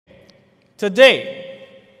Today,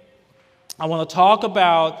 I want to talk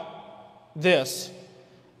about this,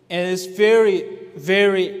 and it's very,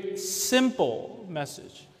 very simple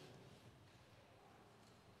message.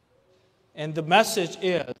 And the message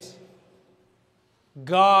is,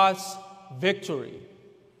 God's victory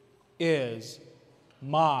is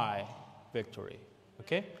my victory.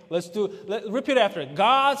 Okay? Repeat after it.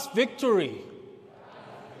 God's victory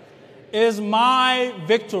is my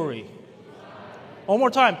victory. One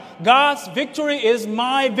more time. God's victory is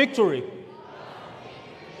my victory.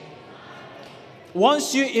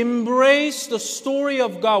 Once you embrace the story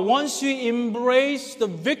of God, once you embrace the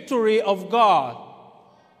victory of God,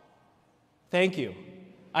 thank you.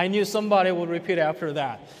 I knew somebody would repeat after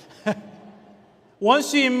that.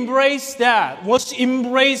 Once you embrace that, once you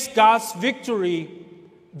embrace God's victory,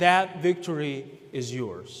 that victory is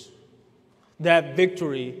yours. That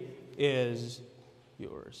victory is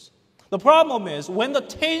yours. The problem is, when the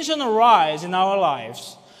tension arises in our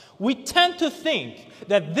lives, we tend to think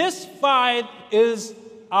that this fight is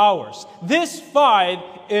ours. This fight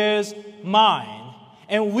is mine.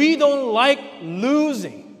 And we don't like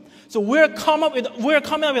losing. So we're coming up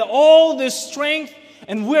with all this strength,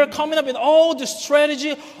 and we're coming up with all this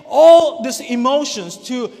strategy, all these emotions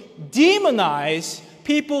to demonize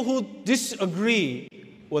people who disagree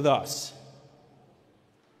with us.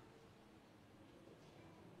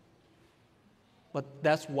 But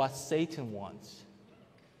that's what Satan wants.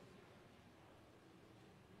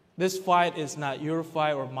 This fight is not your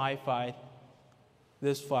fight or my fight.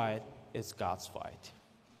 This fight is God's fight.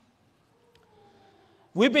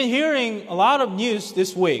 We've been hearing a lot of news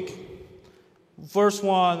this week. First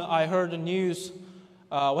one, I heard the news,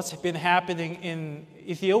 what's been happening in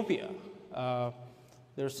Ethiopia.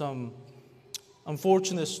 There's some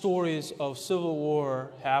unfortunate stories of civil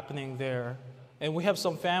war happening there. And we have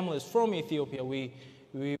some families from Ethiopia. We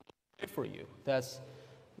pray for you.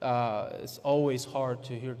 It's always hard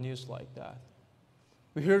to hear news like that.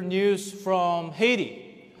 We hear news from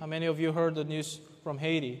Haiti. How many of you heard the news from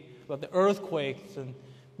Haiti about the earthquakes? And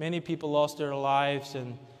many people lost their lives,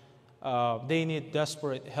 and they need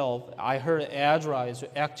desperate help. I heard ADRA is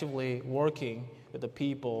actively working with the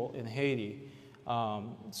people in Haiti.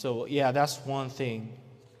 So yeah, that's one thing.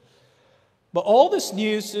 But all these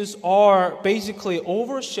news are basically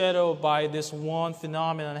overshadowed by this one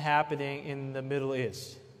phenomenon happening in the Middle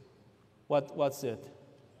East. What's it?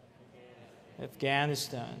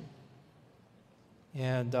 Afghanistan.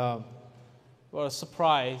 And what a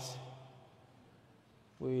surprise.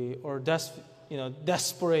 We are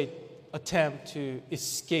desperate attempt to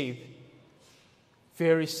escape.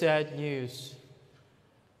 Very sad news.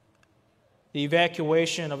 The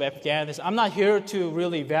evacuation of Afghanistan. I'm not here to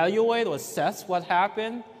really evaluate or assess what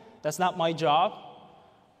happened. That's not my job.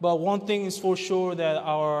 But one thing is for sure, that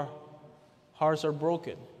our hearts are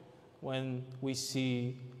broken when we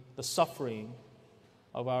see the suffering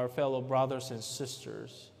of our fellow brothers and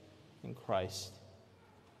sisters in Christ.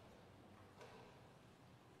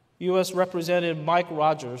 U.S. Representative Mike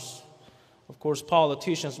Rogers, of course,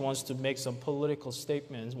 politicians wants to make some political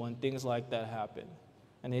statements when things like that happen.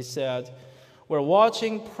 And he said, "We're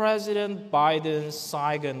watching President Biden's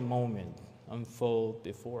Saigon moment unfold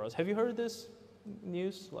before us." Have you heard this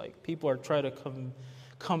news? Like, people are trying to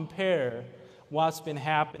compare what's been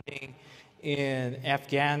happening in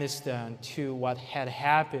Afghanistan to what had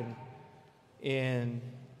happened in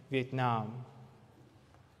Vietnam.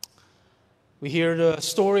 We hear the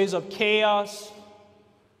stories of chaos,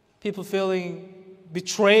 people feeling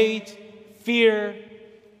betrayed, fear,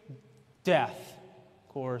 death, of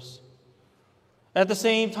course. At the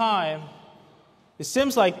same time, it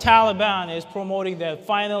seems like Taliban is promoting that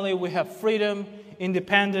finally we have freedom,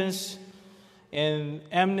 independence, and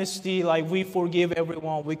amnesty, like we forgive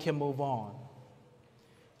everyone, we can move on.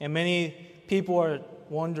 And many people are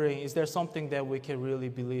wondering, is there something that we can really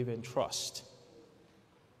believe and trust?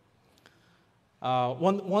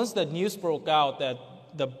 Once the news broke out that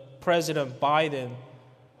the President Biden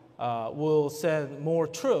will send more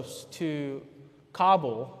troops to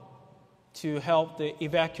Kabul to help the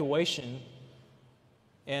evacuation,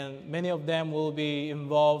 and many of them will be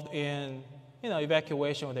involved in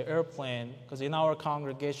evacuation with the airplane, because in our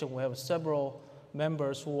congregation we have several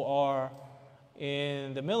members who are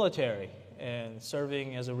in the military and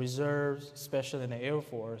serving as a reserve, especially in the Air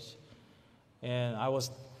Force. And I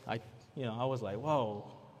was like,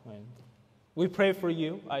 whoa, man. We pray for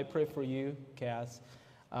you. I pray for you, Cass.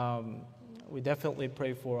 We definitely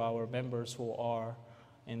pray for our members who are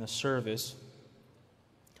in the service.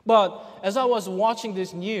 But as I was watching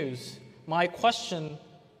this news, my question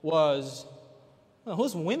was,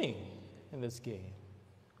 who's winning in this game?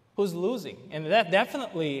 Who's losing? And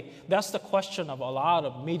that's the question of a lot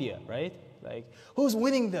of media, right? Like, who's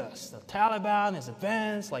winning this? The Taliban is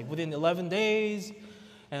advanced, like within 11 days,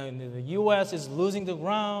 and the U.S. is losing the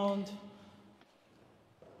ground.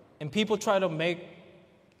 And people try to make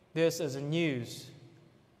this as a news.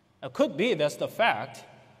 It could be that's the fact,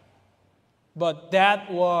 but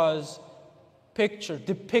that was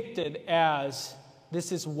depicted as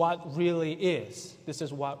this is what really is. This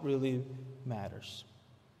is what really matters.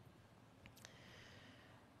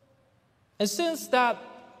 And since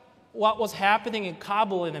what was happening in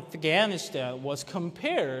Kabul and Afghanistan was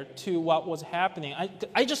compared to what was happening,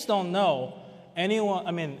 I just don't know anyone.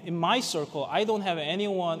 I mean, in my circle, I don't have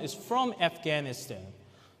anyone is from Afghanistan.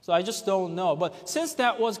 So I just don't know. But since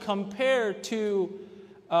that was compared to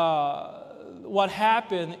what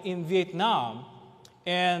happened in Vietnam,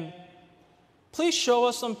 and please show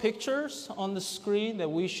us some pictures on the screen, that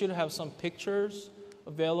we should have some pictures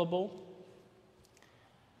available.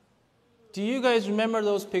 Do you guys remember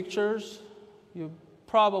those pictures? You've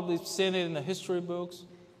probably seen it in the history books.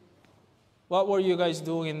 What were you guys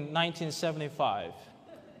doing in 1975?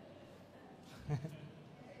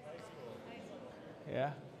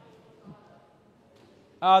 Yeah.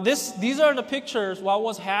 These are the pictures, what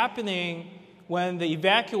was happening when the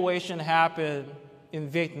evacuation happened in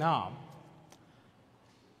Vietnam.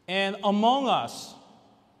 And among us,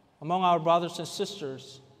 among our brothers and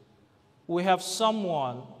sisters, we have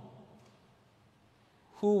someone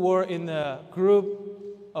who were in the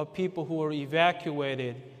group of people who were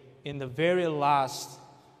evacuated in the very last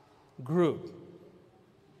group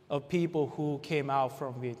of people who came out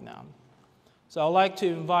from Vietnam. So I'd like to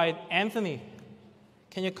invite Anthony.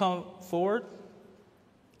 Can you come forward?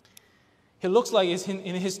 He looks like he's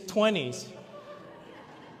in his 20s,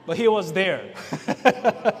 but he was there.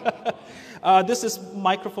 This is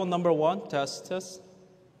microphone number 1. Test, test.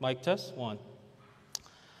 Mic test, 1.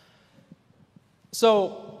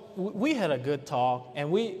 So we had a good talk,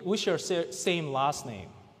 and we share same last name,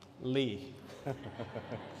 Lee.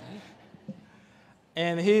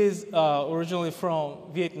 And he's originally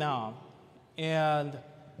from Vietnam, and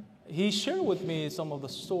he shared with me some of the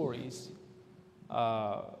stories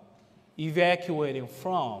evacuating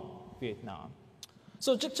from Vietnam.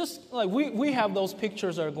 So just like we have those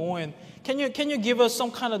pictures that are going. Can you give us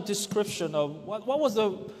some kind of description of what was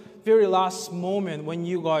the very last moment when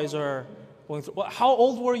you guys are going through? How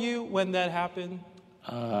old were you when that happened?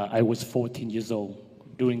 I was 14 years old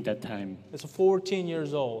during that time. It's 14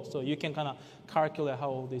 years old, so you can kind of calculate how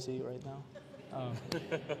old is he right now.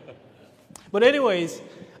 But anyways,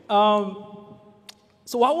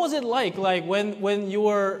 so what was it like when you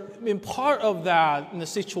were in part of that, in a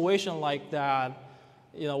situation like that?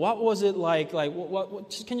 You know, what was it like?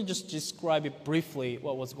 What can you just describe it briefly?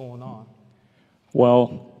 What was going on?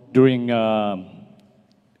 Well, during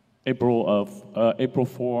April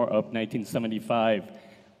 4 of 1975,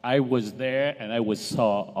 I was there and I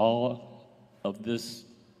saw all of this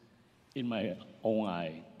in my own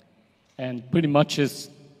eye, and pretty much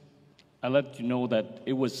I let you know that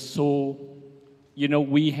it was so. You know,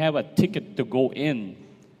 we have a ticket to go in.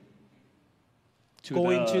 To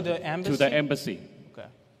the embassy? To the embassy. Okay.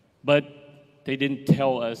 But they didn't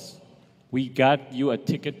tell us, we got you a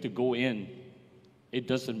ticket to go in. It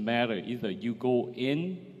doesn't matter. Either you go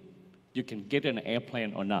in, you can get an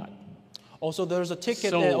airplane or not. Also, there's a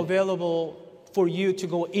ticket available for you to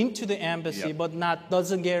go into the embassy, yep. but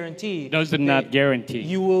doesn't guarantee. Not guarantee.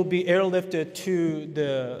 You will be airlifted to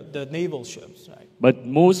the naval ships, right? But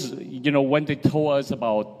most, when they told us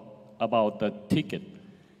about the ticket,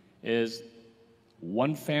 is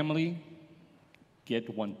one family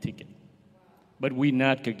get one ticket. But we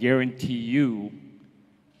not guarantee you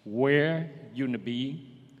where you're going to be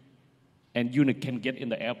and you can get in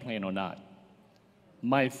the airplane or not.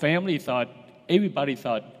 My family everybody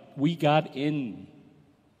thought we got in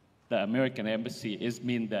the American embassy. It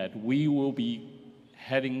means that we will be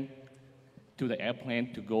heading to the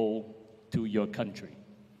airplane to go to your country.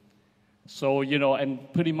 So,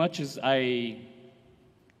 and pretty much as I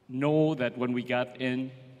know that when we got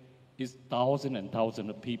in, it's thousands and thousands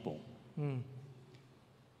of people. Mm.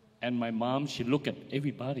 And my mom, she looked at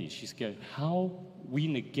everybody. She's scared. How we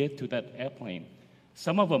gonna get to that airplane?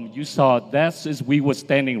 Some of them you saw, we were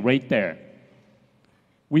standing right there.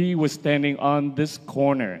 We were standing on this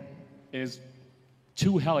corner. Is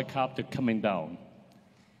 2 helicopters coming down.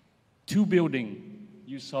 2 buildings.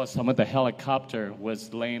 You saw some of the helicopter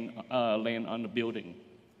was laying on the building.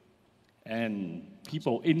 And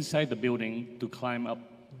people inside the building to climb up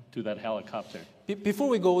to that helicopter. Before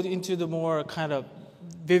we go into the more kind of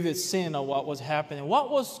vivid scene of what was happening,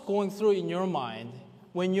 what was going through in your mind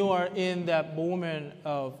when you are in that moment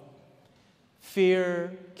of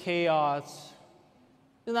fear, chaos,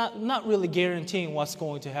 not really guaranteeing what's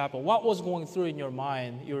going to happen, what was going through in your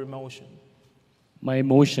mind, your emotion? My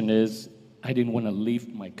emotion is I didn't want to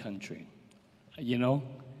leave my country. You know,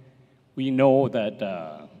 we know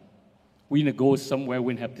that we need to go somewhere,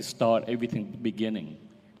 we have to start everything at the beginning.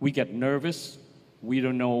 We get nervous. We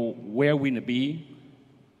don't know where we're going to be,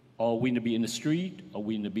 or we're going to be in the street, or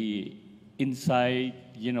we're going to be inside,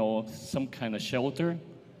 some kind of shelter.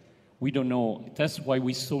 We don't know. That's why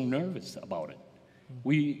we're so nervous about it.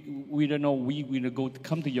 We don't know. We're going to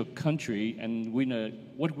come to your country, and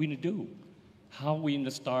what we're going to do. How we're going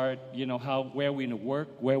to start, where we're going to work,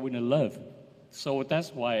 where we're going to live. So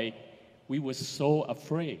that's why we were so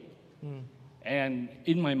afraid. And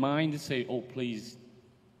in my mind, I say, oh, please,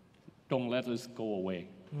 don't let us go away.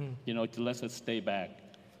 To let us stay back.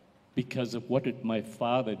 Because of what did my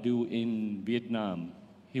father do in Vietnam.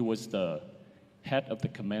 He was the head of the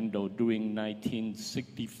commando during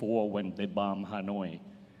 1964 when they bombed Hanoi.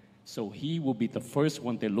 So he will be the first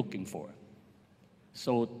one they're looking for.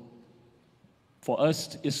 So for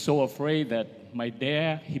us, it's so afraid that my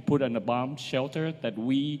dad, he put on a bomb shelter that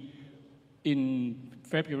we, in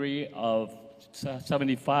February of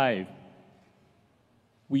 75,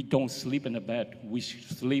 we don't sleep in a bed. We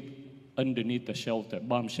sleep underneath the shelter,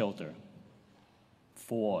 bomb shelter,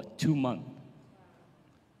 for 2 months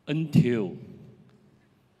until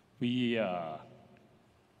they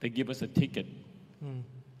give us a ticket.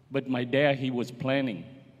 But my dad, he was planning,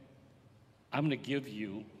 I'm going to give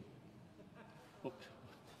you,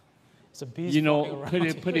 it's a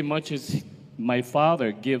beast pretty much as my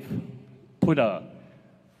father put a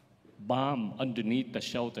bomb underneath the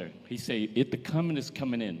shelter. He said, if the communists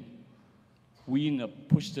coming in, we need to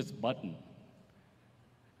push this button.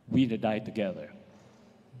 We need to die together.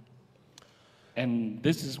 And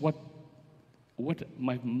this is what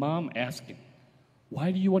my mom asking.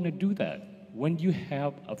 Why do you want to do that? When you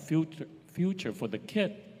have a future for the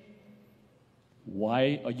kid,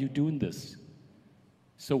 why are you doing this?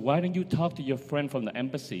 So why don't you talk to your friend from the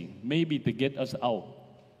embassy, maybe to get us out?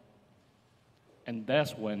 And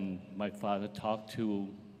that's when my father talked to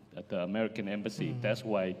the American embassy. That's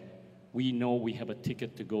why we know we have a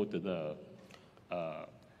ticket to go to the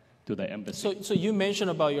embassy. So you mentioned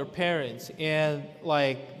about your parents, and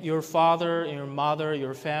like your father and your mother,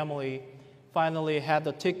 your family finally had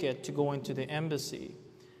the ticket to go into the embassy.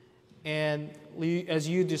 And as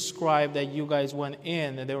you described that you guys went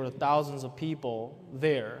in and there were thousands of people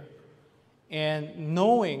there, and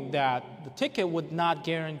knowing that the ticket would not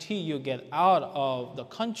guarantee you get out of the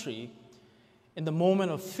country, in the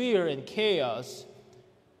moment of fear and chaos,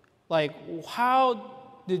 like how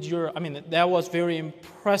did that was very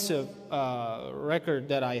impressive record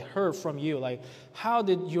that I heard from you. Like, how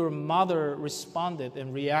did your mother responded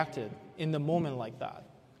and reacted in the moment like that?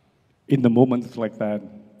 In the moments like that,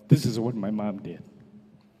 this is what my mom did.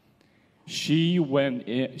 She went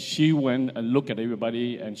and looked at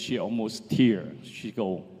everybody, and she almost teared. She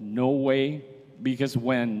go, no way, because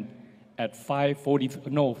when at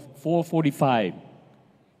 4:45,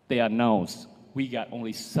 they announced we got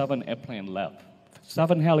only 7 airplanes left,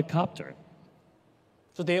 7 helicopters.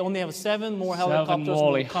 So they only have 7 more helicopters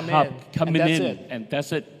will come in, and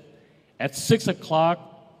that's it. At 6 o'clock,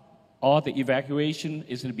 all the evacuation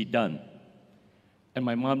is going to be done. And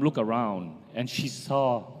my mom looked around, and she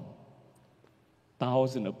saw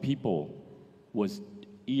thousands of people was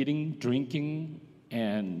eating, drinking,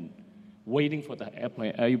 and waiting for the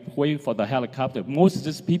airplane, waiting for the helicopter. Most of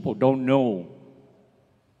these people don't know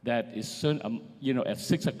that it's soon, at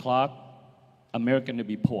 6 o'clock, American to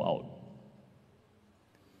be pulled out.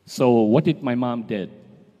 So what did my mom did?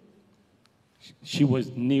 She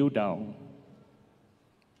was kneel down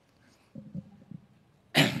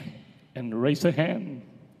and raised her hand.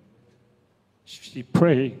 She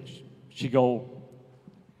prayed. She go.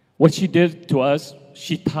 What she did to us,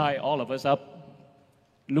 she tied all of us up,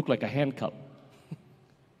 looked like a handcuff.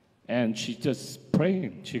 And she just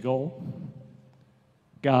praying. She go,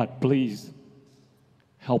 God, please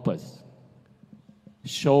help us.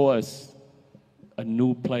 Show us a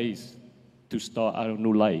new place to start our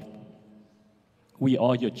new life. We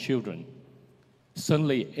are your children.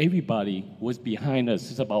 Suddenly, everybody was behind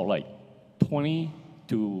us. It's about like 20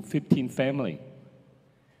 to 15 family.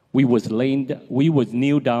 We was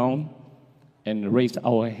kneel down and raise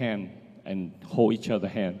our hand and hold each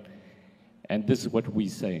other's hand. And this is what we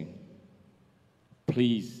say.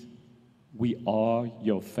 Please, we are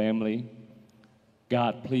your family.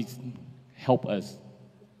 God, please help us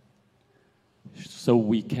so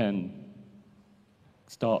we can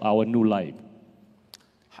start our new life.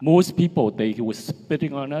 Most people, they were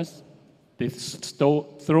spitting on us. They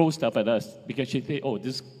throw stuff at us because they think, oh,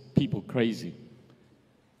 this people crazy.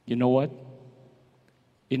 You know what?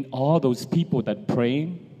 In all those people that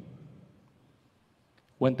praying,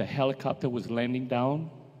 when the helicopter was landing down,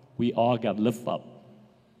 we all got lifted up.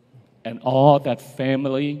 And all that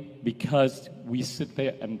family, because we sit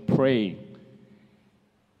there and pray,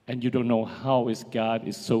 and you don't know how God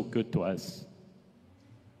is so good to us.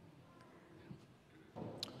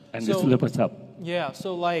 And So- just lift us up. Yeah,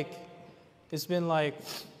 so it's been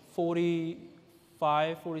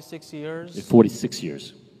 45, 46 years. 46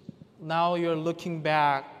 years. Now you're looking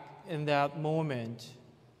back in that moment.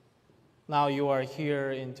 Now you are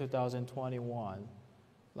here in 2021.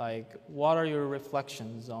 What are your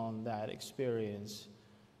reflections on that experience?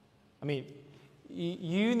 I mean,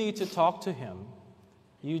 you need to talk to him.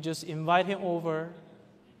 You just invite him over,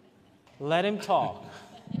 let him talk.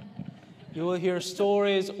 You will hear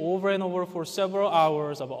stories over and over for several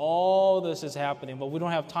hours of all this is happening, but we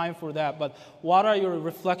don't have time for that. But what are your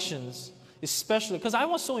reflections, especially, because I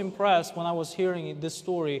was so impressed when I was hearing this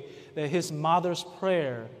story that his mother's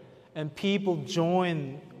prayer and people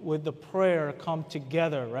join with the prayer come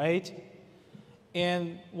together, right?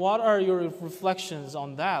 And what are your reflections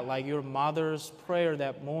on that? Like your mother's prayer,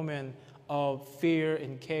 that moment of fear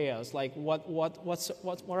and chaos. What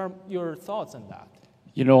are your thoughts on that?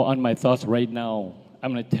 You know, on my thoughts right now,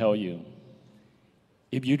 I'm going to tell you,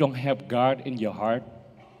 if you don't have God in your heart,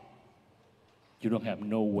 you don't have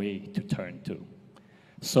no way to turn to.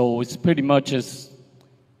 So it's pretty much just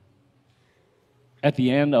at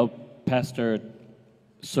the end of Pastor's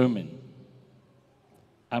sermon,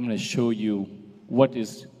 I'm going to show you what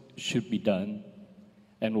should be done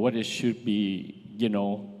and what it should be,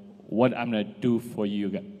 what I'm going to do for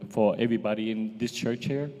you, for everybody in this church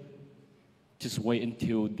here. Just wait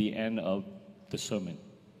until the end of the sermon,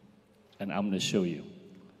 and I'm going to show you.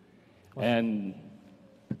 Wow. And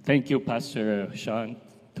thank you, Pastor Sean,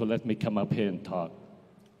 to let me come up here and talk.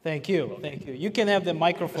 Thank you. You can have the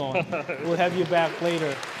microphone. We'll have you back later.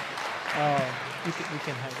 You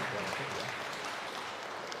can have it back.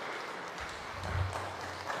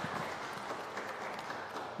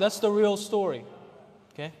 That's the real story.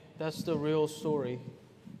 Okay? That's the real story.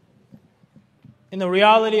 In the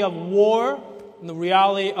reality of war, in the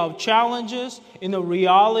reality of challenges, in the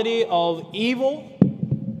reality of evil,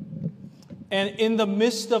 and in the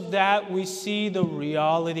midst of that, we see the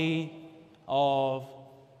reality of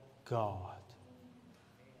God.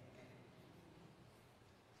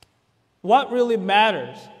 What really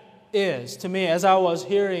matters is, to me, as I was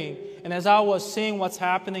hearing and as I was seeing what's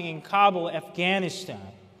happening in Kabul, Afghanistan,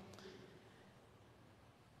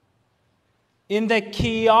 in that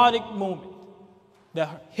chaotic moment,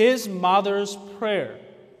 his mother's prayer,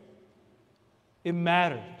 it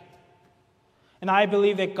mattered. And I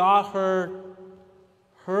believe that God heard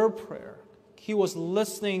her prayer. He was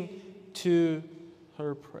listening to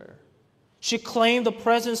her prayer. She claimed the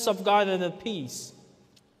presence of God and the peace.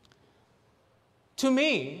 To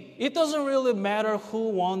me, it doesn't really matter who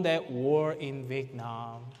won that war in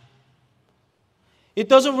Vietnam. It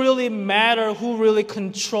doesn't really matter who really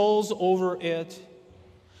controls over it.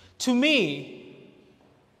 To me,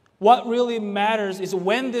 what really matters is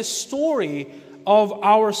when this story of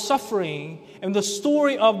our suffering and the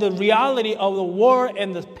story of the reality of the war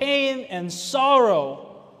and the pain and sorrow,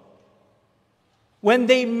 when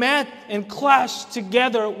they met and clashed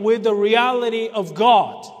together with the reality of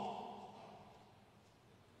God.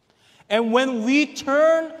 And when we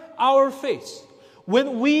turn our face,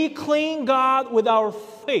 when we cling God with our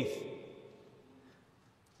faith,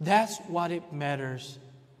 that's what it matters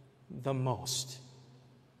the most.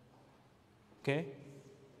 Okay?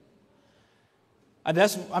 And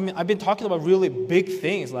I've been talking about really big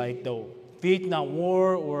things like the Vietnam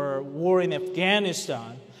War or war in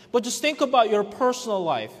Afghanistan. But just think about your personal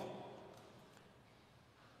life.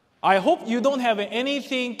 I hope you don't have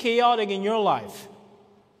anything chaotic in your life.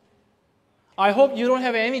 I hope you don't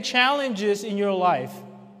have any challenges in your life.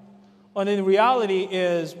 And in reality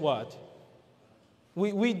is what?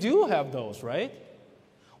 We do have those, right?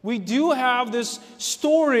 We do have these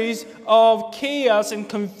stories of chaos and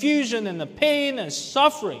confusion and the pain and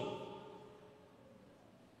suffering.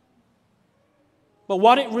 But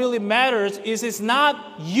what it really matters is it's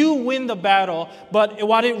not you win the battle, but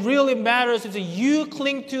what it really matters is that you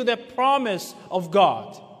cling to the promise of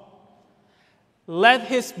God. Let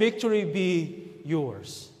His victory be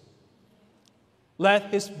yours.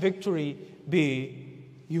 Let His victory be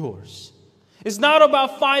yours. It's not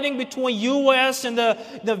about fighting between U.S. and the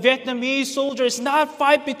Vietnamese soldiers. It's not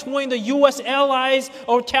fight between the U.S. allies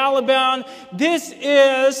or Taliban. This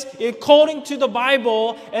is, according to the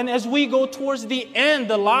Bible, and as we go towards the end,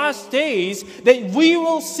 the last days, that we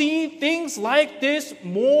will see things like this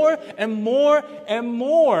more and more and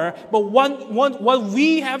more. But what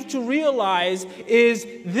we have to realize is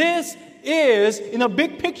this is, in a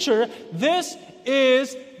big picture, this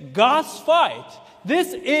is God's fight.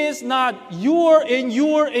 This is not your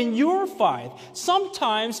fight.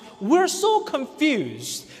 Sometimes we're so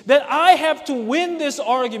confused that I have to win this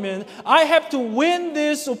argument, I have to win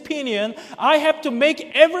this opinion, I have to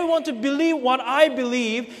make everyone to believe what I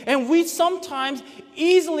believe, and we sometimes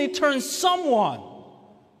easily turn someone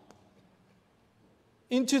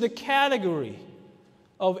into the category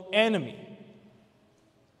of enemy.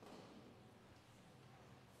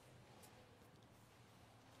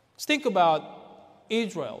 Let's think about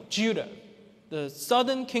Israel, Judah, the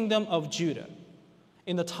southern kingdom of Judah,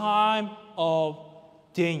 in the time of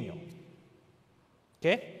Daniel.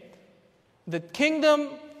 Okay? The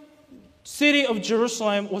kingdom, city of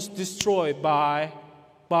Jerusalem was destroyed by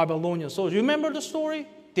Babylonian soldiers. You remember the story?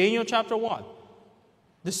 Daniel chapter 1.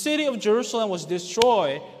 The city of Jerusalem was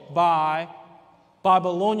destroyed by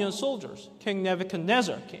Babylonian soldiers. King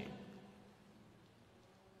Nebuchadnezzar came.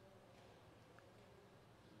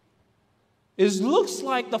 It looks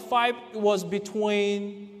like the fight was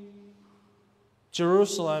between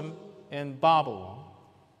Jerusalem and Babylon.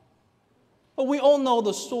 But we all know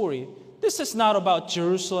the story. This is not about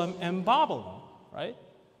Jerusalem and Babylon, right?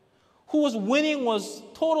 Who was winning was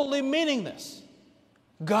totally meaningless.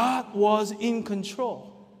 God was in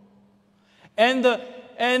control. And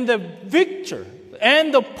the victor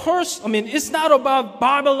and the person, it's not about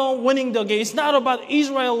Babylon winning the game. It's not about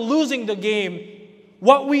Israel losing the game.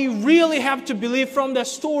 What we really have to believe from that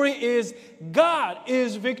story is God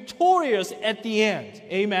is victorious at the end.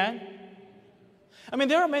 Amen?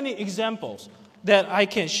 There are many examples that I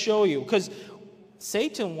can show you because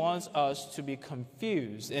Satan wants us to be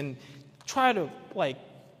confused and try to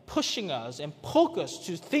pushing us and poke us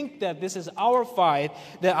to think that this is our fight,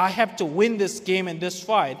 that I have to win this game and this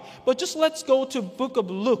fight. But just let's go to book of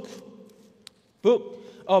Luke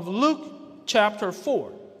chapter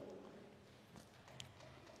 4.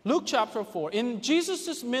 Luke chapter 4. In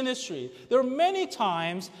Jesus' ministry, there are many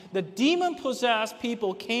times the demon-possessed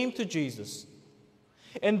people came to Jesus.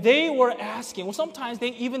 And they were asking. Sometimes they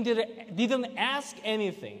even didn't ask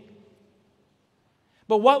anything.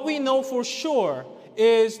 But what we know for sure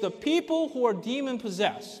is the people who are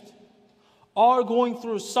demon-possessed are going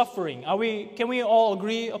through suffering. Can we all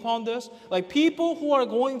agree upon this? People who are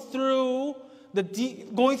going through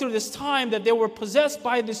this time that they were possessed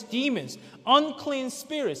by these demons, unclean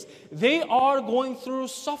spirits, they are going through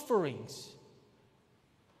sufferings.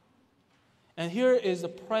 And here is the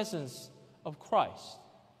presence of Christ.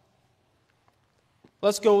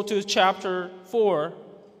 Let's go to chapter 4,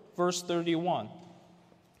 verse 31.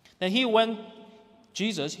 Then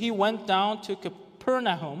Jesus went down to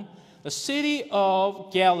Capernaum, the city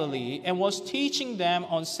of Galilee, and was teaching them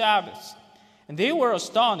on Sabbaths. And they were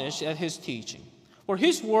astonished at his teaching, for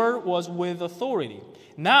his word was with authority.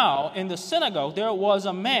 Now, in the synagogue, there was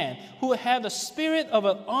a man who had the spirit of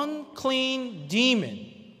an unclean demon.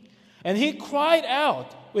 And he cried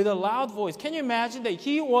out with a loud voice. Can you imagine that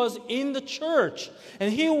he was in the church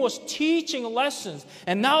and he was teaching lessons,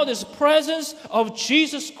 and now this presence of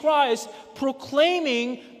Jesus Christ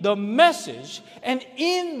proclaiming the message, and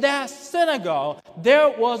in that synagogue there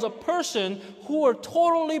was a person who were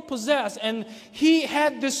totally possessed, and he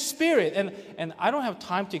had this spirit, and I don't have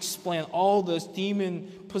time to explain all this demon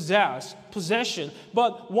possession,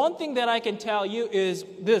 but one thing that I can tell you is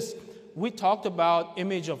this. We talked about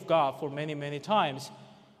image of God for many, many times.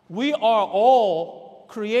 We are all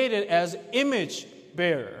created as image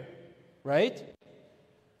bearer, right?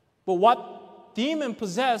 But what demon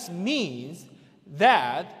possessed means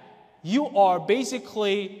that you are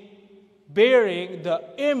basically bearing the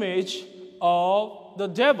image of the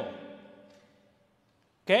devil.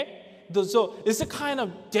 Okay? So it's a kind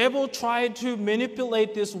of devil trying to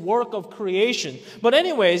manipulate this work of creation. But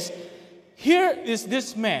anyways, here is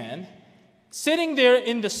this man sitting there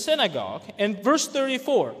in the synagogue, and verse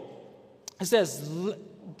 34, it says,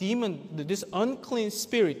 this unclean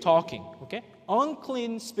spirit talking, okay?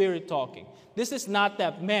 Unclean spirit talking. This is not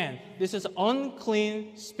that man. This is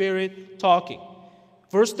unclean spirit talking.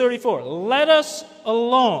 Verse 34, let us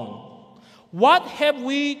alone. What have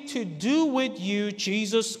we to do with you,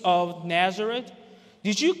 Jesus of Nazareth?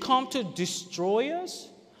 Did you come to destroy us?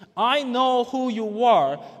 I know who you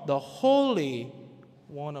are, the Holy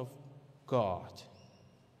One of God.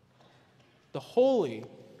 The Holy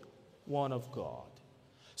One of God.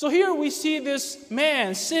 So here we see this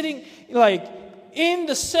man sitting like in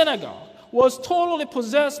the synagogue, was totally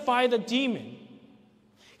possessed by the demon.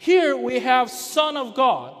 Here we have Son of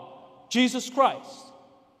God, Jesus Christ.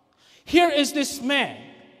 Here is this man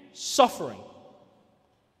suffering.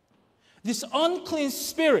 This unclean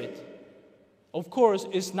spirit, of course,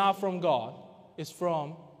 is not from God. It's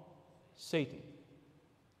from Satan.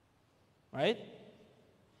 Right?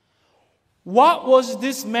 What was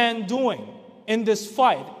this man doing in this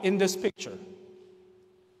fight, in this picture?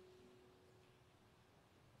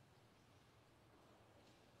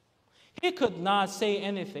 He could not say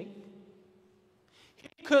anything.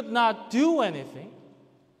 He could not do anything.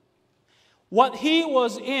 What he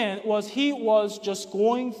was in was he was just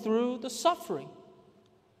going through the suffering.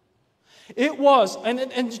 It was,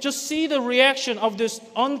 and just see the reaction of this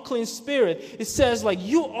unclean spirit. It says like,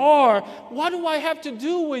 what do I have to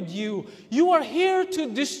do with you? You are here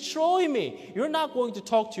to destroy me. You're not going to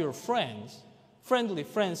talk to your friends, friendly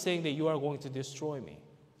friends, saying that you are going to destroy me,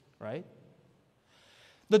 right?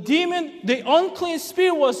 The demon, the unclean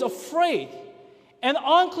spirit was afraid. And the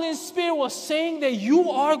unclean spirit was saying that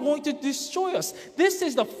you are going to destroy us. This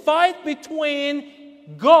is the fight between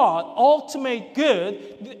God, ultimate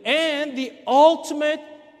good, and the ultimate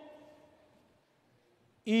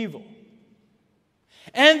evil.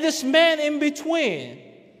 And this man in between,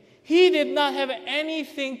 he did not have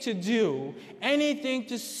anything to do, anything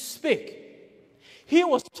to speak. He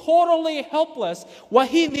was totally helpless. What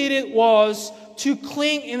he needed was to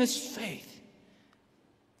cling in his faith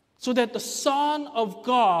so that the Son of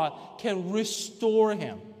God can restore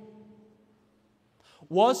him.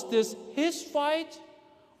 Was this his fight?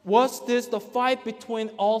 Was this the fight between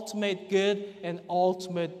ultimate good and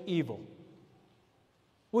ultimate evil?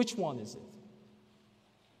 Which one is it?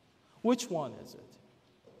 Which one is it?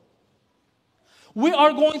 We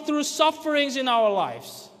are going through sufferings in our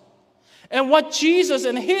lives. And what Jesus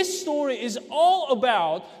and his story is all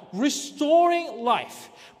about, restoring life,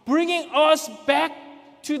 bringing us back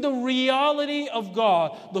to the reality of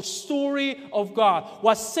God, the story of God.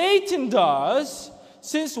 What Satan does,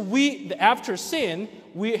 since after sin,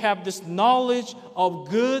 we have this knowledge of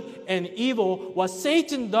good and evil. What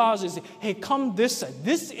Satan does is, hey, come this side.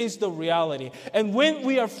 This is the reality. And when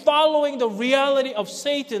we are following the reality of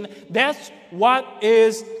Satan, that's what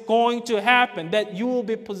is going to happen. That you will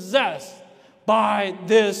be possessed by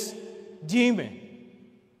this demon.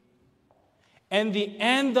 And the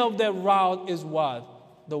end of that route is what?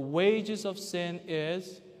 The wages of sin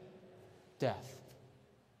is death.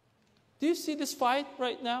 Do you see this fight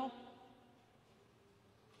right now?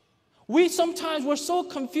 We're so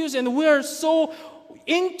confused and we're so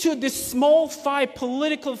into this small fight,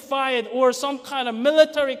 political fight, or some kind of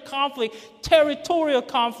military conflict, territorial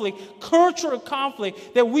conflict, cultural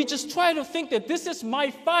conflict, that we just try to think that this is my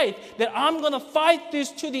fight, that I'm going to fight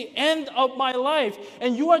this to the end of my life.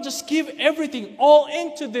 And you are just give everything all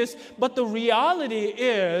into this. But the reality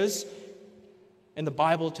is, and the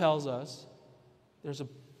Bible tells us, there's a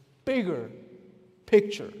bigger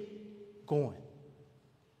picture going.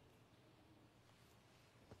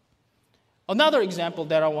 Another example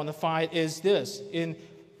that I want to find is this.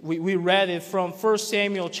 We read it from 1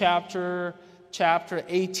 Samuel chapter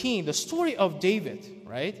 18, the story of David,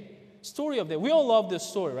 right? Story of David. We all love this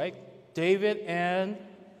story, right? David and...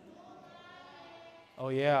 Oh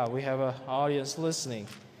yeah, we have an audience listening.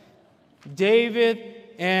 David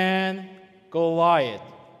and Goliath.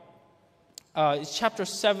 It's chapter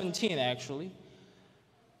 17, actually.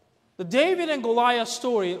 The David and Goliath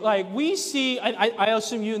story, like we see, I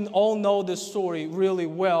assume you all know this story really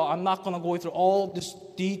well. I'm not going to go through all the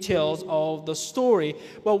details of the story.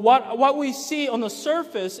 But what we see on the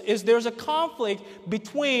surface is there's a conflict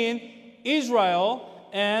between Israel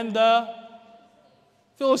and the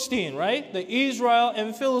Philistine, right? The Israel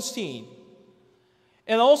and Philistine.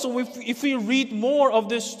 And also, if we read more of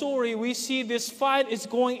this story, we see this fight is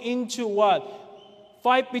going into what?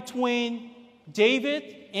 Fight between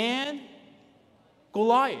David and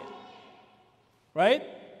Goliath, right?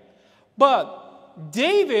 But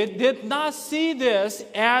David did not see this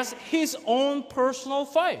as his own personal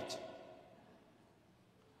fight.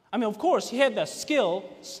 I mean, of course, he had that skill,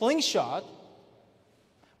 slingshot,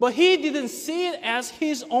 but he didn't see it as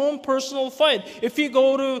his own personal fight. If you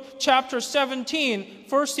go to chapter 17,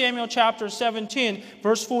 1 Samuel chapter 17,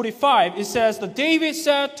 verse 45, it says that David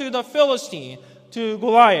said to the Philistine, to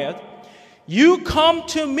Goliath, "You come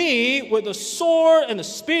to me with the sword and the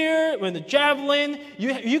spear and the javelin.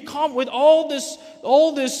 You come with all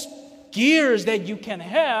this gears that you can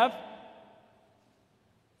have.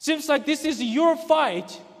 Seems like this is your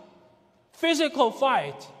fight, physical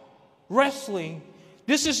fight, wrestling.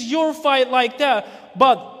 This is your fight like that.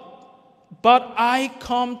 But I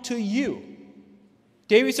come to you.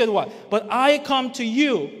 David said what? But I come to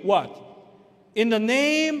you, what? In the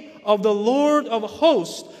name of the Lord of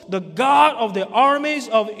hosts, the God of the armies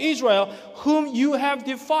of Israel, whom you have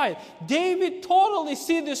defied. David totally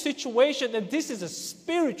sees the situation that this is a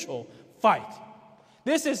spiritual fight.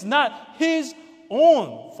 This is not his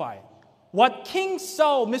own fight. What King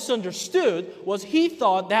Saul misunderstood was he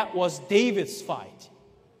thought that was David's fight.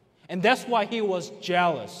 And that's why he was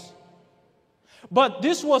jealous. But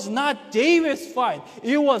this was not David's fight.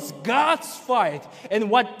 It was God's fight. And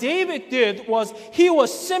what David did was he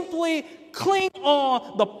was simply cling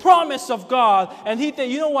on the promise of God. And he said,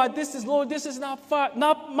 you know what, this is, Lord, this is not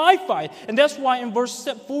my fight. And that's why in verse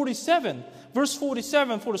 47, for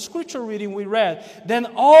the scripture reading we read, then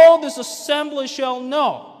all this assembly shall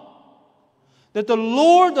know that the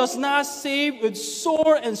Lord does not save with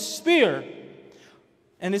sword and spear.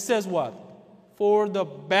 And it says what? For the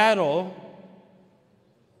battle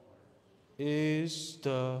is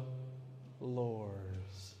the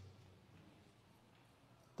Lord's.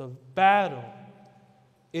 The battle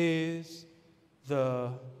is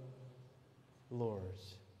the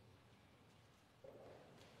Lord's.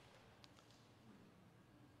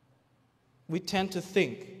 We tend to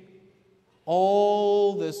think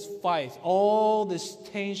all this fight, all these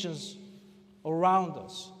tensions around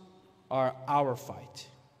us are our fight.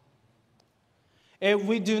 And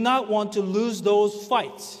we do not want to lose those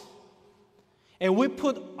fights. And we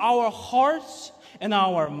put our hearts and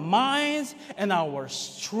our minds and our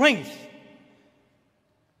strength.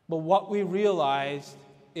 But what we realized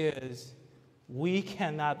is we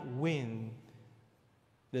cannot win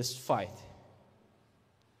this fight.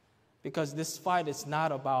 Because this fight is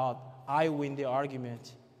not about I win the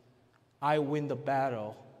argument, I win the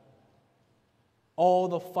battle. All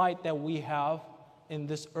the fight that we have in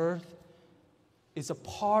this earth is a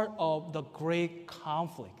part of the great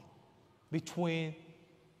conflict between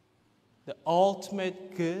the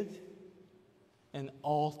ultimate good and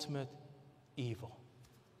ultimate evil.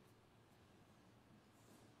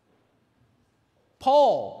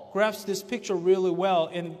 Paul grasps this picture really well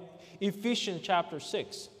in Ephesians chapter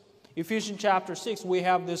 6. Ephesians chapter 6, we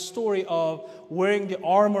have this story of wearing the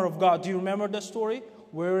armor of God. Do you remember that story?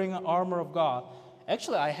 Wearing an armor of God.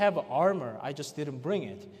 Actually, I have an armor. I just didn't bring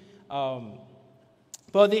it.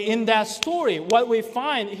 But in that story, what we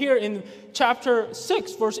find here in chapter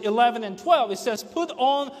 6, verse 11 and 12, it says, put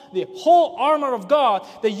on the whole armor of God,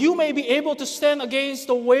 that you may be able to stand against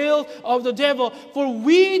the will of the devil. For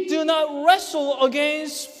we do not wrestle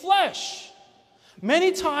against flesh.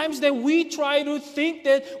 Many times that we try to think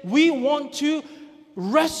that we want to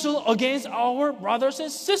wrestle against our brothers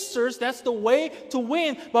and sisters. That's the way to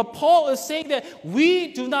win. But Paul is saying that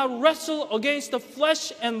we do not wrestle against the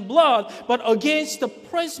flesh and blood, but against the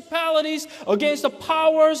principalities, against the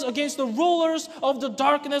powers, against the rulers of the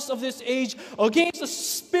darkness of this age, against the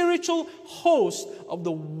spiritual host of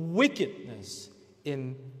the wickedness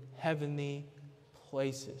in heavenly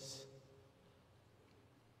places.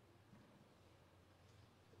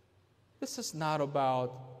 This is not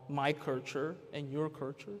about my culture and your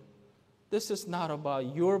culture. This is not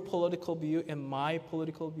about your political view and my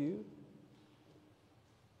political view.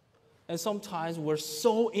 And sometimes we're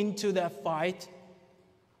so into that fight,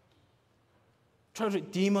 try to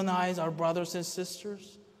demonize our brothers and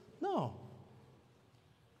sisters. No.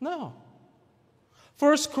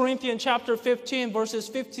 1 Corinthians chapter 15, verses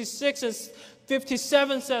 56 and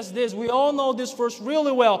 57 says this. We all know this verse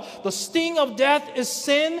really well. The sting of death is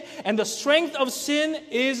sin, and the strength of sin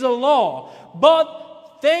is the law.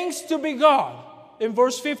 But thanks to be God, in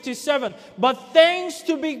verse 57, but thanks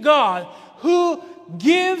to be God who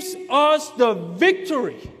gives us the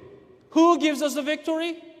victory. Who gives us the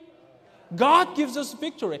victory? God gives us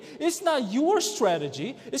victory. It's not your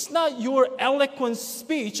strategy. It's not your eloquent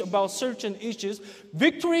speech about certain issues.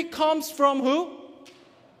 Victory comes from who?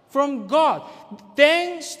 From God.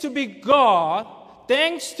 Thanks to be God.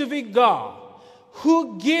 Thanks to be God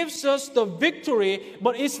who gives us the victory.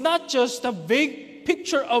 But it's not just a big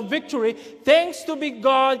picture of victory. Thanks to be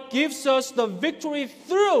God gives us the victory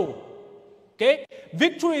through. Okay?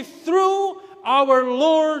 Victory through our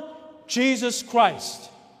Lord Jesus Christ.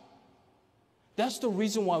 That's the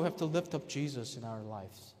reason why we have to lift up Jesus in our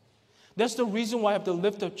lives. That's the reason why we have to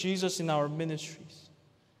lift up Jesus in our ministries.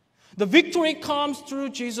 The victory comes through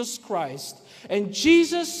Jesus Christ. And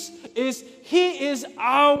Jesus He is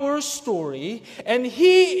our story, and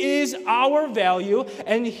He is our value,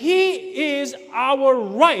 and He is our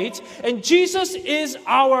right, and Jesus is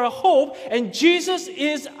our hope, and Jesus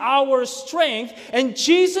is our strength, and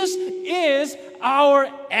Jesus is our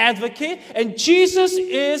advocate, and Jesus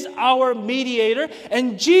is our mediator,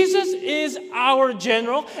 and Jesus is our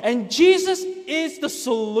general, and Jesus is the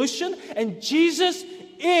solution, and Jesus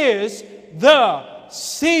is the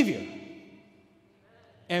Savior.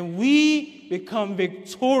 And we become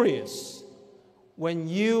victorious when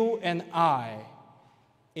you and I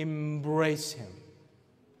embrace Him.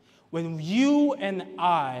 When you and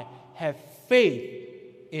I have faith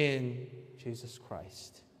in Jesus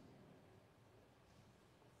Christ.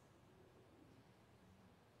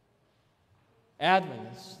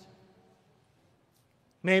 Adventist,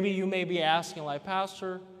 maybe you may be asking, like,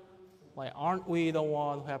 Pastor, like, aren't we the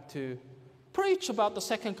one who have to preach about the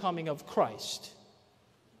second coming of Christ?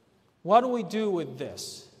 What do we do with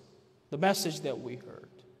this, the message that we heard?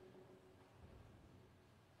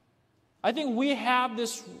 I think we have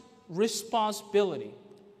this responsibility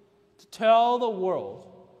to tell the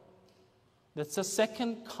world that the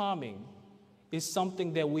second coming is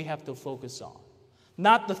something that we have to focus on.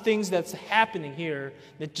 Not the things that's happening here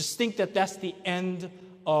that just think that that's the end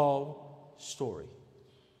of story.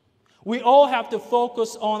 We all have to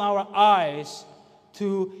focus on our eyes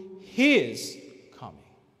to His coming.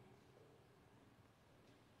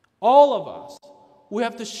 All of us, we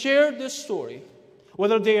have to share this story,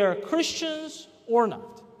 whether they are Christians or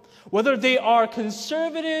not, whether they are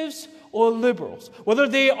conservatives or liberals, whether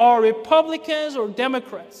they are Republicans or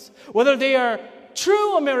Democrats, whether they are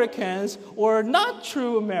true Americans or not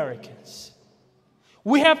true Americans.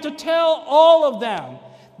 We have to tell all of them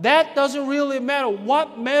that doesn't really matter.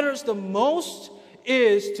 What matters the most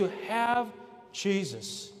is to have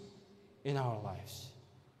Jesus in our lives.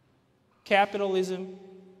 Capitalism,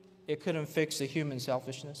 it couldn't fix the human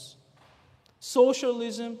selfishness.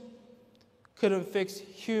 Socialism couldn't fix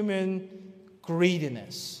human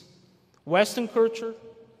greediness. Western culture,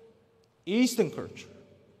 Eastern culture,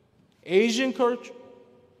 Asian culture,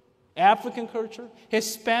 African culture,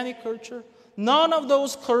 Hispanic culture, none of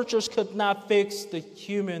those cultures could not fix the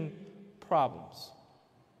human problems.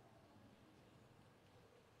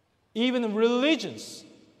 Even religions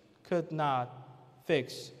could not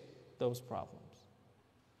fix those problems.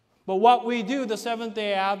 But what we do, the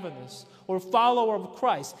Seventh-day Adventists or follower of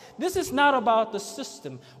Christ, this is not about the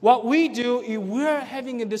system. What we do is we're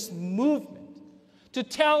having this movement to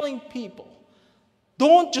telling people,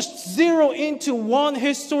 don't just zero into one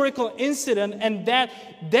historical incident and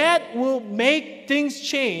that will make things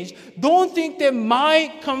change. Don't think that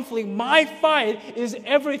my conflict, my fight is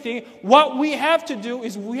everything. What we have to do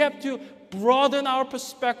is we have to broaden our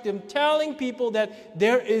perspective, telling people that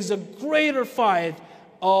there is a greater fight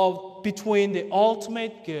between the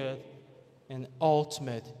ultimate good and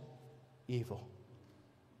ultimate evil.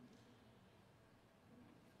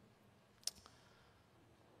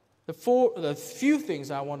 The few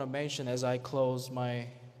things I want to mention as I close my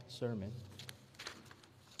sermon.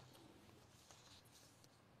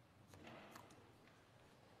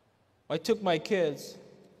 I took my kids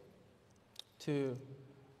to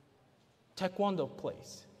Taekwondo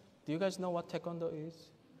place. Do you guys know what Taekwondo is?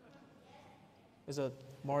 It's a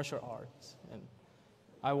martial arts, and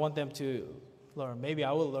I want them to learn. Maybe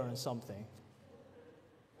I will learn something.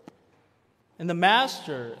 And the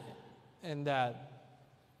master in that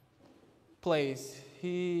place,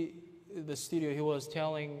 the studio, he was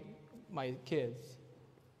telling my kids,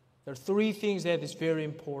 there are three things that is very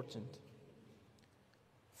important.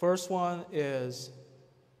 First one is,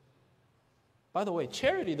 by the way,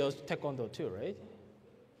 Charity does Taekwondo too, right?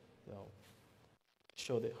 So,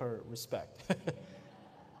 show her respect.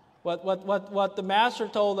 What the master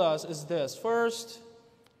told us is this. First,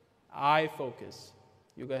 eye focus.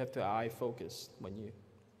 You gotta have to eye focus when you.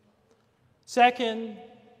 Second,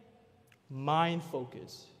 mind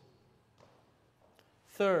focus.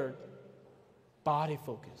 Third, body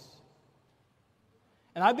focus.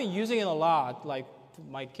 And I've been using it a lot, like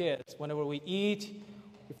my kids, whenever we eat,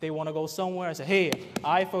 if they want to go somewhere, I say, hey,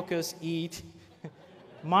 eye focus, eat.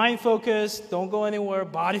 Mind focus, don't go anywhere.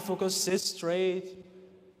 Body focus, sit straight.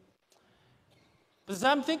 But as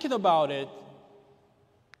I'm thinking about it,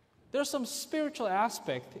 there's some spiritual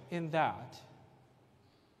aspect in that.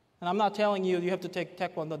 And I'm not telling you have to take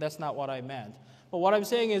Taekwondo, that's not what I meant. But what I'm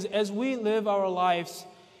saying is, as we live our lives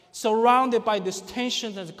surrounded by these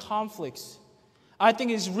tensions and conflicts, I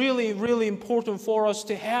think it's really, really important for us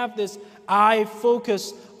to have this eye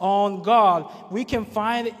focus on God. We can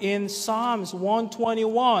find it in Psalms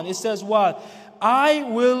 121. It says what? I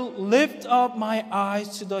will lift up my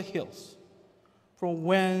eyes to the hills, from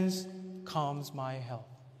whence comes my help.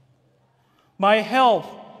 My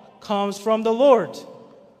help comes from the Lord,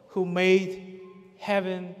 who made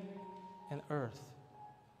heaven and earth.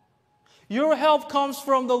 Your help comes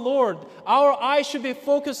from the Lord. Our eyes should be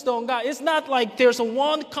focused on God. It's not like there's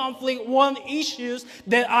one conflict, one issue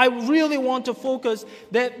that I really want to focus.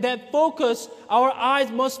 That focus, our eyes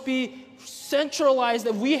must be centralized,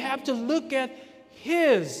 that we have to look at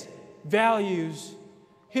His values,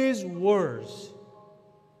 His words,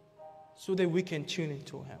 so that we can tune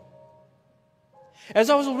into Him. As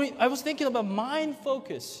I was thinking about mind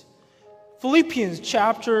focus, Philippians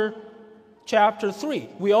chapter 3.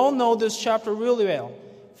 We all know this chapter really well.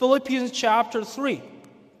 Philippians chapter 3.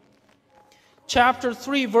 Chapter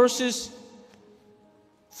 3, verses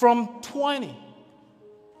from 20.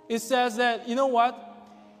 It says that, you know what?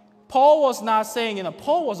 Paul was not saying,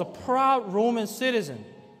 Paul was a proud Roman citizen.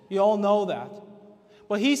 You all know that.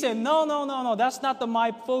 But he said, no, that's not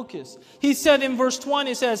my focus. He said in verse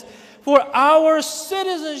 20, it says, for our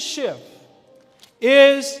citizenship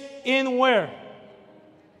is in where?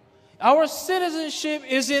 Our citizenship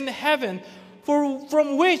is in heaven,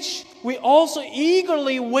 from which we also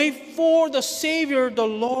eagerly wait for the Savior, the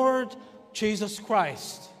Lord Jesus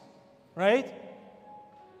Christ. Right?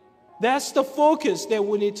 That's the focus that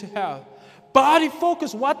we need to have. Body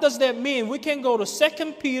focus, what does that mean? We can go to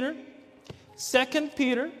 2 Peter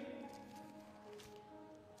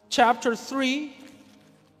chapter 3.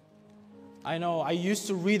 I know I used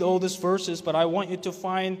to read all these verses, but I want you to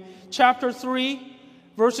find chapter 3,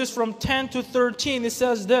 verses from 10 to 13. It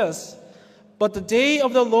says this, but the day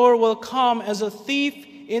of the Lord will come as a thief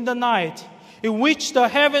in the night, in which the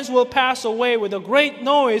heavens will pass away with a great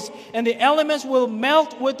noise, and the elements will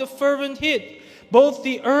melt with the fervent heat. Both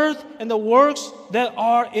the earth and the works that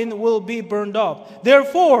are in will be burned up.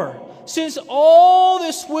 Therefore, since all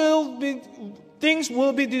things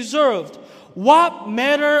will be deserved, what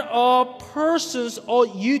manner of persons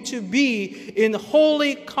ought you to be in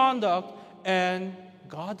holy conduct and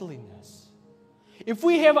godliness? If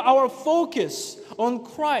we have our focus on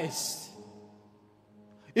Christ,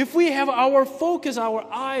 if we have our focus, our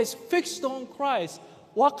eyes fixed on Christ,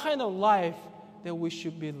 what kind of life that we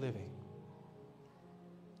should be living?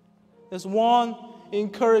 There's one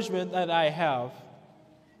encouragement that I have,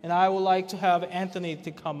 and I would like to have Anthony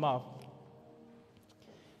to come up.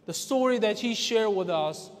 The story that he shared with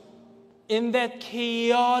us in that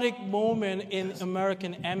chaotic moment in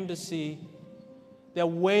American embassy, they're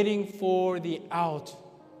waiting for the out.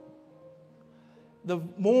 The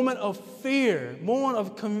moment of fear, moment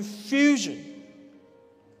of confusion.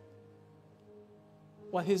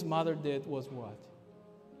 What his mother did was what?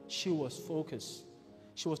 She was focused.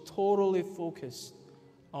 She was totally focused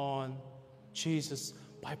on Jesus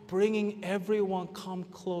by bringing everyone come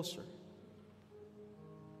closer.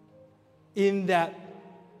 In that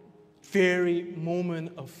very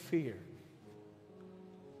moment of fear,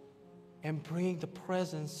 and bring the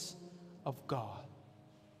presence of God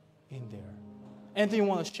in there. Anything you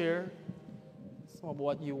want to share? Some of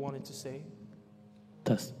what you wanted to say?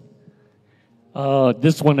 This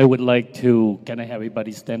one I would like to, can I have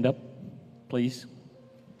everybody stand up, please?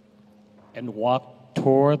 And walk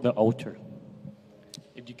toward the altar.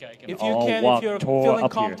 If you can, if you're feeling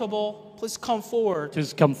comfortable, please come forward.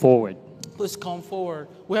 Just come forward. Please come forward.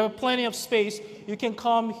 We have plenty of space. You can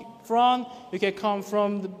come front, you can come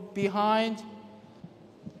from the behind.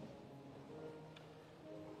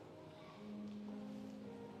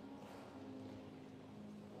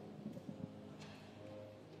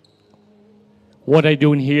 What I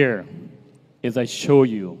do in here is I show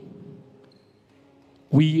you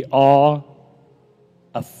we are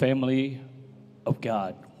a family of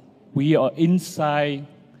God. We are inside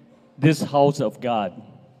this house of God.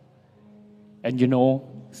 And you know,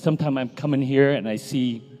 sometimes I'm coming here and I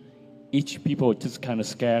see each people just kind of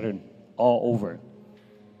scattered all over.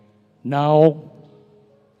 Now,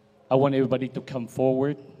 I want everybody to come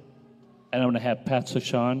forward, and I'm going to have Pastor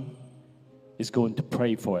Sean is going to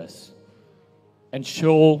pray for us and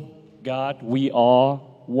show God we are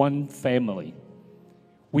one family.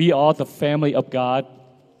 We are the family of God,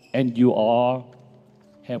 and you all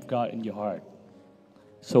have God in your heart.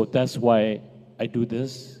 So that's why I do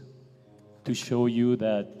this, to show you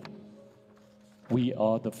that we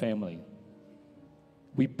are the family.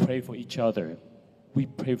 We pray for each other. We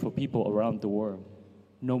pray for people around the world.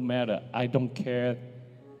 No matter, I don't care,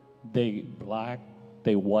 they black,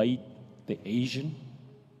 they white, they Asian.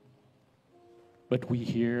 But we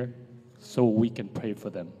here so we can pray for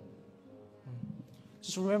them.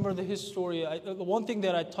 Just remember the history. The one thing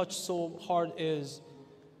that I touched so hard is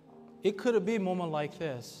it could be a moment like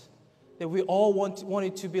this, that we all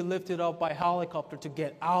wanted to be lifted up by helicopter to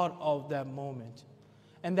get out of that moment.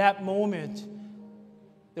 And that moment,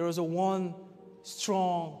 there was a one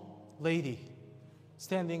strong lady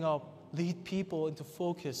standing up, lead people into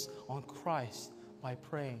focus on Christ by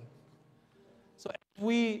praying. So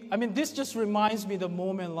this just reminds me the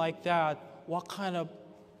moment like that, what kind of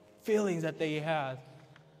feelings that they had.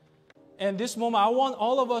 And this moment, I want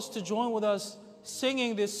all of us to join with us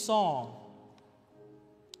singing this song.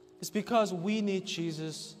 It's because we need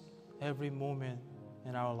Jesus every moment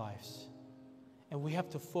in our lives. And we have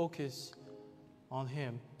to focus on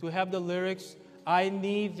Him. To have the lyrics, I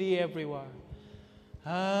need Thee everywhere.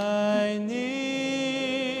 I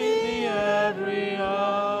need Thee every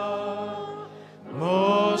hour,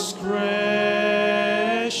 most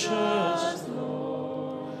gracious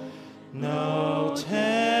Lord. No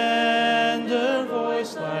tender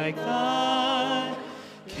voice like Thine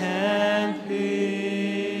can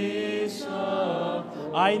peace of.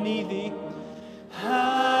 I need Thee.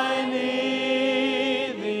 I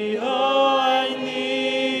need Thee, oh, I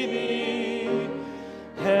need Thee.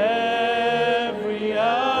 Every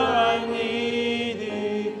hour I need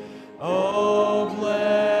Thee. Oh,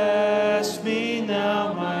 bless me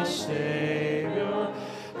now, my Savior.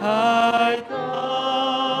 I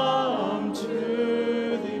come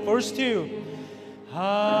to Thee. Verse 2.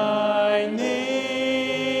 I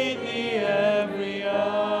need Thee every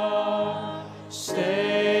hour.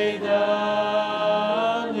 Stay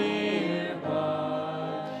Thou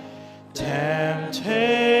nearby.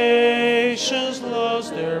 Temptations lose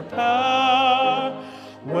their power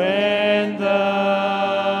when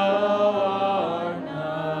Thou art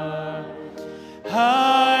nigh.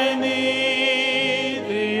 I need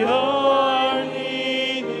Thee, oh, I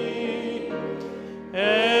need Thee.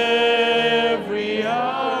 Every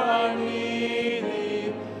hour I need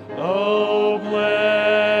Thee. Oh,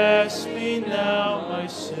 bless me now, my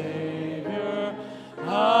Savior.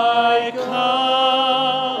 I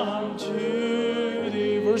come to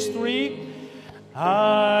Thee. Verse 3.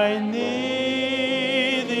 I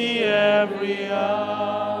need Thee every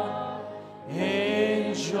hour,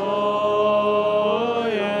 in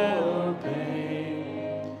joy or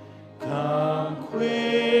pain. Come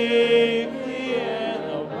quickly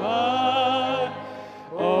and abide.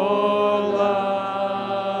 Oh,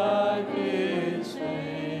 life is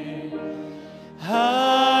vain.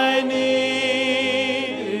 I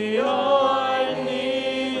need Thee, oh, I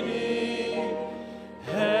need Thee.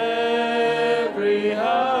 Every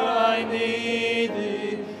hour I need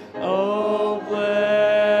Thee. Oh,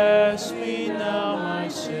 bless me now, my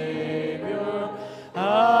Savior.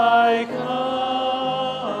 I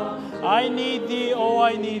come. I need Thee, oh,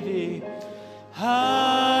 I need Thee.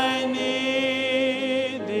 I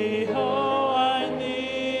need Thee, oh, I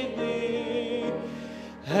need Thee.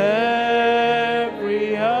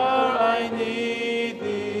 Every hour I need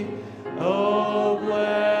Thee. Oh,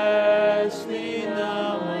 bless me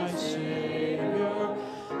now, my Savior.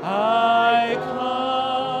 I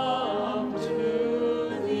come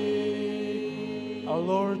to Thee. Our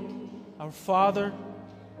Lord, our Father,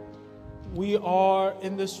 we are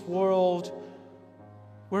in this world.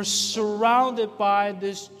 We're surrounded by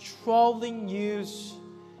this troubling news,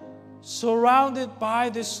 surrounded by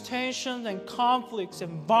this tension and conflicts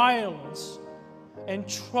and violence and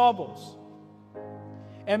troubles.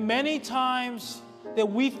 And many times that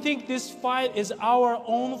we think this fight is our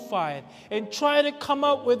own fight and try to come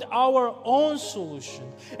up with our own solution.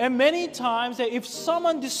 And many times that if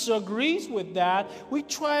someone disagrees with that, we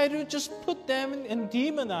try to just put them and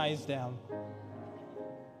demonize them.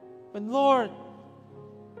 But Lord,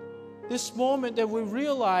 this moment that we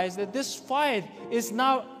realize that this fight is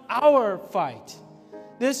not our fight.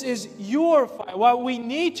 This is your fight. What we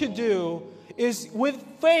need to do is with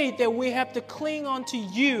faith that we have to cling on to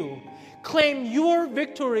you, claim your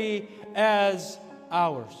victory as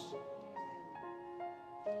ours.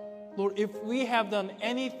 Lord, if we have done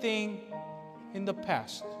anything in the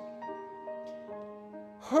past,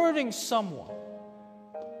 hurting someone,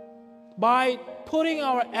 by putting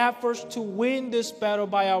our efforts to win this battle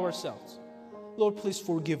by ourselves, Lord, please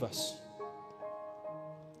forgive us.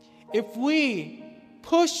 If we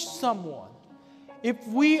push someone, if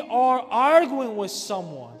we are arguing with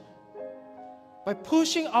someone, by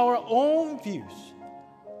pushing our own views,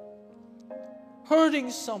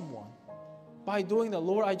 hurting someone, by doing that,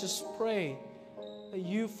 Lord, I just pray that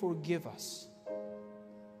you forgive us.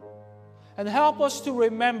 And help us to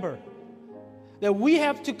remember that we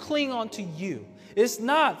have to cling on to you. It's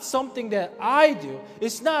not something that I do.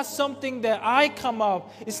 It's not something that I come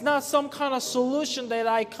up. It's not some kind of solution that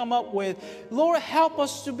I come up with. Lord, help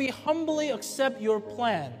us to be humbly accept your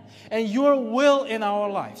plan and your will in our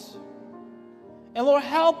lives. And Lord,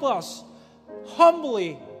 help us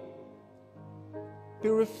humbly be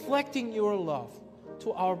reflecting your love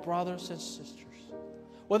to our brothers and sisters.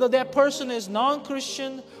 Whether that person is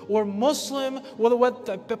non-Christian or Muslim,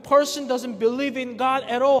 whether the person doesn't believe in God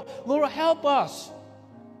at all, Lord, help us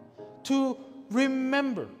to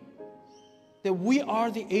remember that we are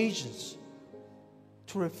the agents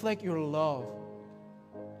to reflect your love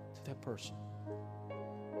to that person.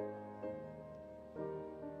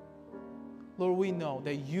 Lord, we know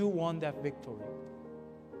that you won that victory,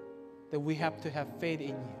 that we have to have faith in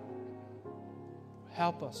you.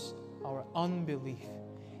 Help us, our unbelief,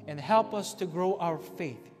 and help us to grow our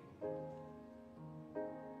faith.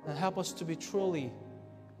 And help us to be truly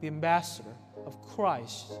the ambassador of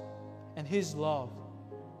Christ and His love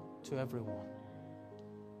to everyone.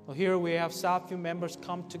 Well, here we have Southview members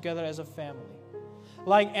come together as a family.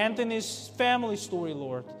 Like Anthony's family story,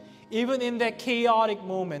 Lord, even in that chaotic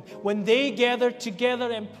moment, when they gathered together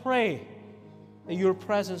and prayed, that your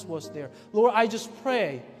presence was there. Lord, I just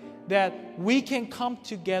pray that we can come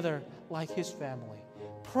together like His family,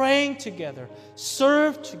 praying together,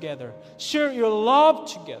 serve together, share your love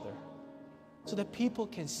together, so that people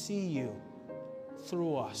can see you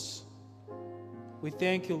through us. We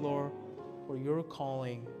thank you, Lord, for your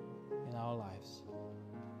calling in our lives.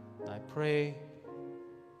 And I pray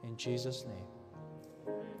in Jesus' name.